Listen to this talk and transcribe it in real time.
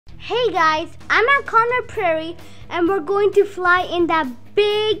Hey guys, I'm at Conner Prairie and we're going to fly in that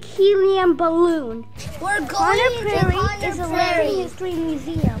big helium balloon. We're going Conner Prairie Conner is a Prairie. living history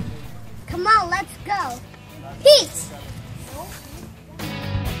museum. Come on, let's go. Peace!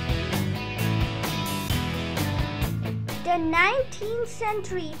 The 19th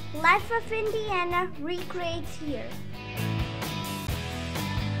century life of Indiana recreates here.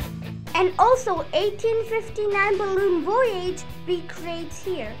 And also 1859 balloon Voyage recreates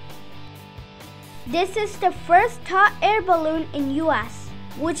here. This is the first hot air balloon in US,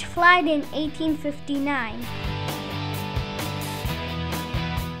 which flight in 1859.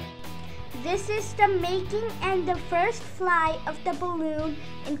 This is the making and the first flight of the balloon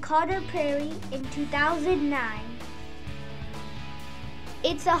in Conner Prairie in 2009.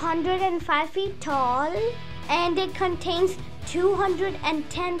 It's 105 feet tall and it contains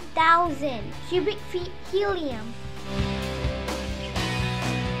 210,000 cubic feet helium.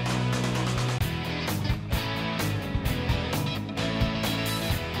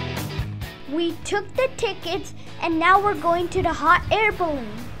 We took the tickets and now we're going to the hot air balloon.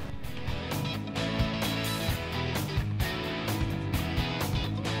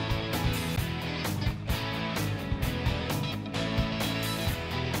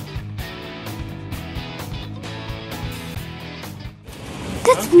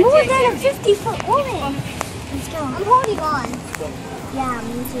 That's more than a 50-foot woman. Let's go. I'm holding on. Yeah,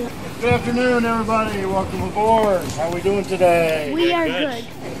 me too. Good afternoon, everybody. Welcome aboard. How are we doing today? We are good.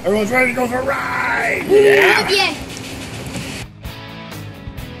 Everyone's ready to go for a ride. Yeah. Yeah.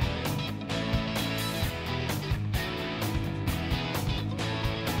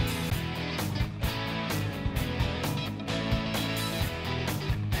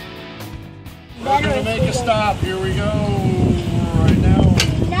 We're going to make a stop. Here we go. Right now.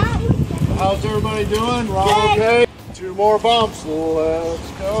 How's everybody doing? We're all okay? 2 more bumps.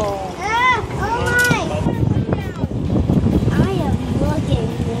 Let's go. Oh my! I am looking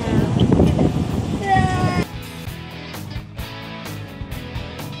now.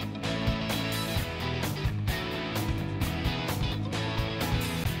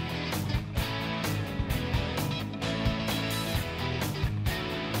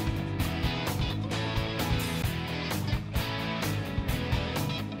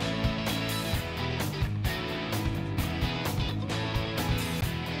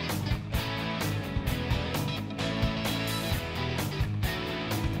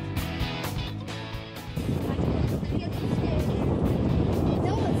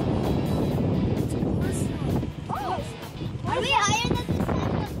 Are we higher than the Statue of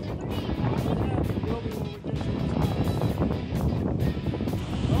Liberty?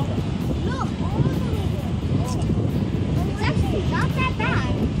 Look, all the way there. It's actually not that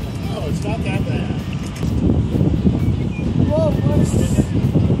bad. No, it's not that bad. Whoa, what's this?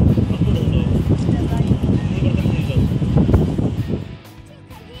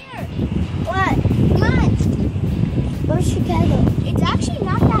 Come here. What? Come on. Where's Chicago? It's actually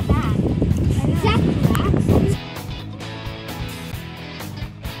not that bad. Is that cracks?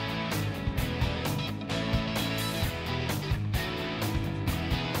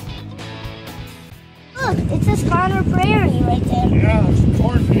 Look, it says Conner Prairie right there. Yeah, there's some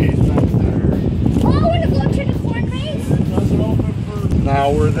corn maze back there. Oh, I want to go to the corn maze. It doesn't open for...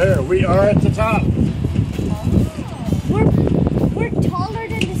 Now we're there. We are at the top. We're taller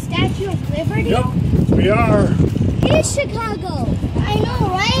than the Statue of Liberty. Yep, we are. It is Chicago. I know,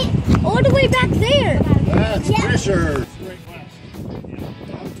 right? All the way back there. That's Yeah. Fisher. Great west.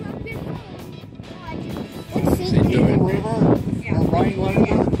 Don't drop your phone. What's See it? Eagle River, or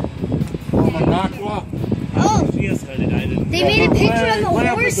Rhinelander, or Minocqua. Oh, they made a picture of a Way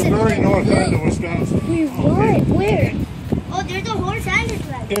up horse at the in very there. north end of Wisconsin. What? Where? Oh, there's a horse and a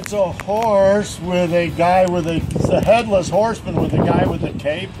dragon. It's a horse with a guy with a... It's a headless horseman with a guy with a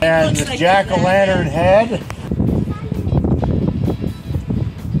cape and the jack-o'-lantern head.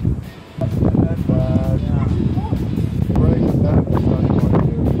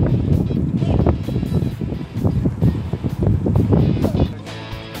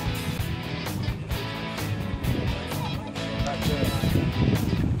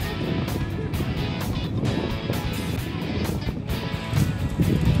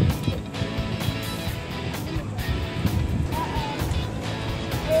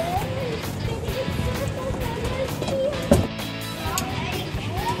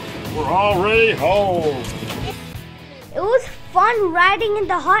 We're already home. It was fun riding in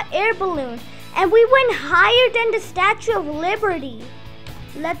the hot air balloon, and we went higher than the Statue of Liberty.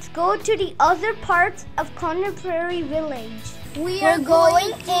 Let's go to the other parts of Conner Prairie Village. We're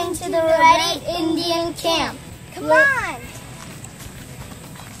going into the Ready Indian camp. Come on.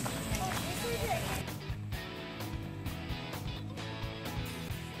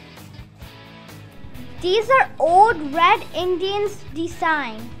 These are old Red Indians'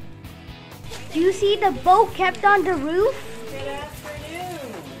 design. Do you see the boat kept on the roof? Good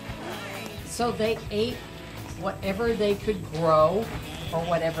afternoon. So they ate whatever they could grow or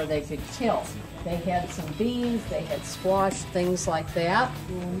whatever they could kill. They had some beans, they had squash, things like that.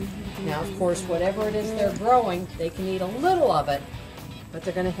 Now, of course, whatever it is they're growing, they can eat a little of it, but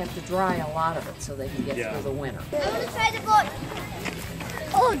they're going to have to dry a lot of it so they can get through the winter. I want to try the boat.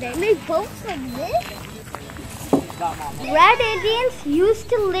 Oh, they made boats like this? Red Indians used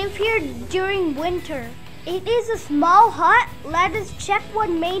to live here during winter. It is a small hut. Let us check what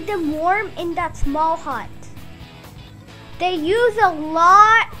made them warm in that small hut. They use a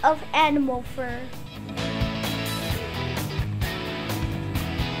lot of animal fur.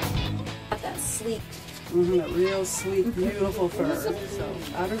 That's sleek. A real sleek, beautiful fur. So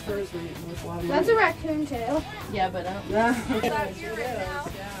outer fur is worth a lot of money. That's a raccoon tail. Yeah, but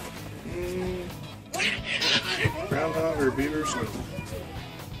Groundhog or beaver?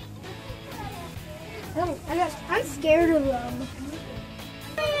 I'm scared of them.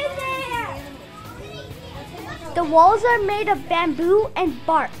 The walls are made of bamboo and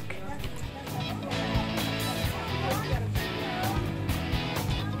bark.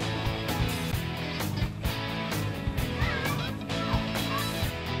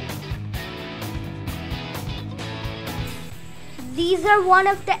 These are one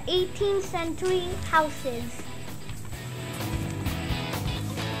of the 18th century houses.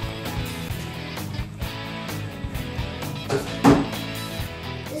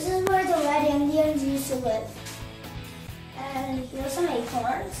 This is where the Red Indians used to live. And here's some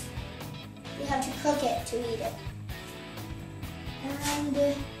acorns. You have to cook it to eat it. And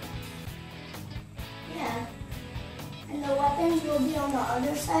yeah. And the weapons will be on the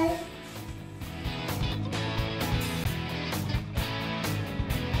other side.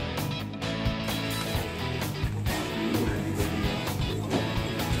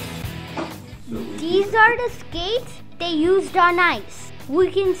 These are the skates they used on ice.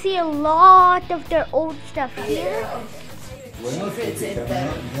 We can see a lot of their old stuff here. Well, if you come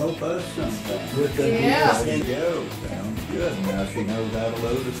out and help us sometime. With the go. Sounds good. Now she knows how to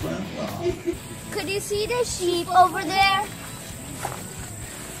load a flintlock. Could you see the sheep over there?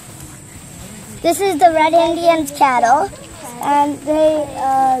 This is the Red Indians' cattle. And they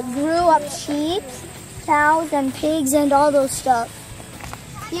grew up sheep, cows, and pigs, and all those stuff.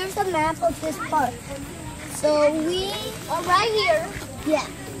 Here's the map of this park. So we are right here. Yeah.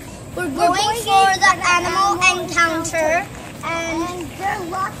 We're going for the animal encounter. And there are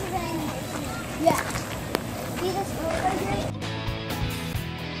lots of animals. Yeah. See this road right here?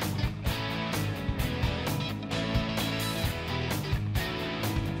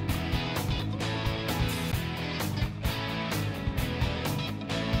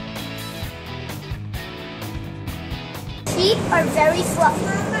 Sheep are very fluffy,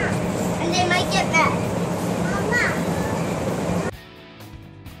 and they might get mad.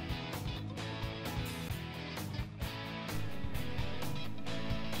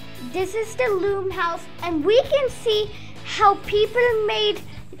 This is the loom house, and we can see how people made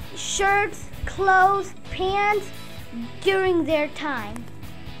shirts, clothes, pants during their time.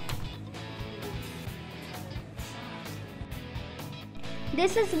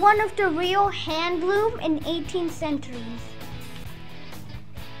 This is one of the real hand loom in 18th centuries.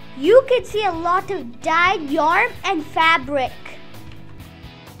 You could see a lot of dyed yarn and fabric.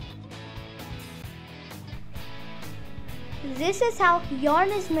 This is how yarn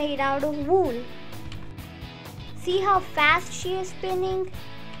is made out of wool. See how fast she is spinning?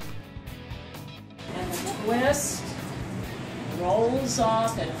 And the twist rolls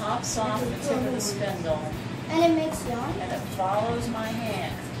off and hops off the tip of the spindle. And it makes yarn? And it follows my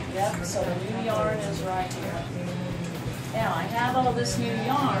hand. Yep, so the new yarn is right here. Now, I have all this new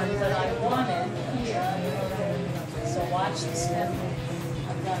yarn that I wanted here. So watch the spindle.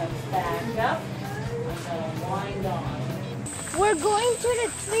 I'm going to back up. I'm going to wind on. We're going to the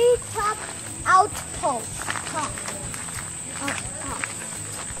treetop outpost.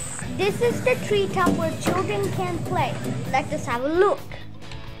 This is the treetop where children can play. Let us have a look.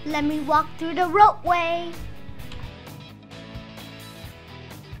 Let me walk through the roadway.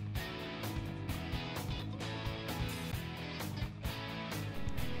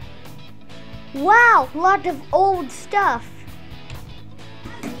 Wow, lot of old stuff.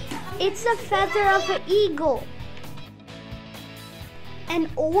 It's a feather of an eagle. And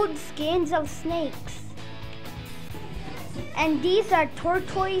old skins of snakes. And these are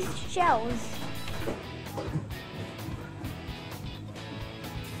tortoise shells.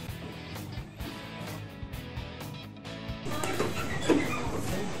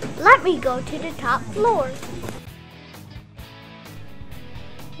 Let me go to the top floor.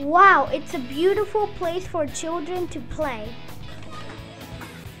 Wow, it's a beautiful place for children to play.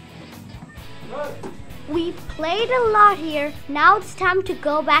 We played a lot here. Now it's time to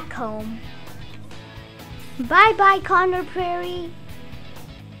go back home. Bye-bye, Conner Prairie.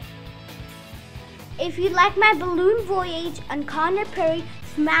 If you like my balloon voyage on Conner Prairie,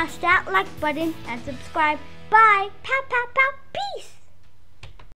 smash that like button and subscribe. Bye. Pow, pow, pow. Peace.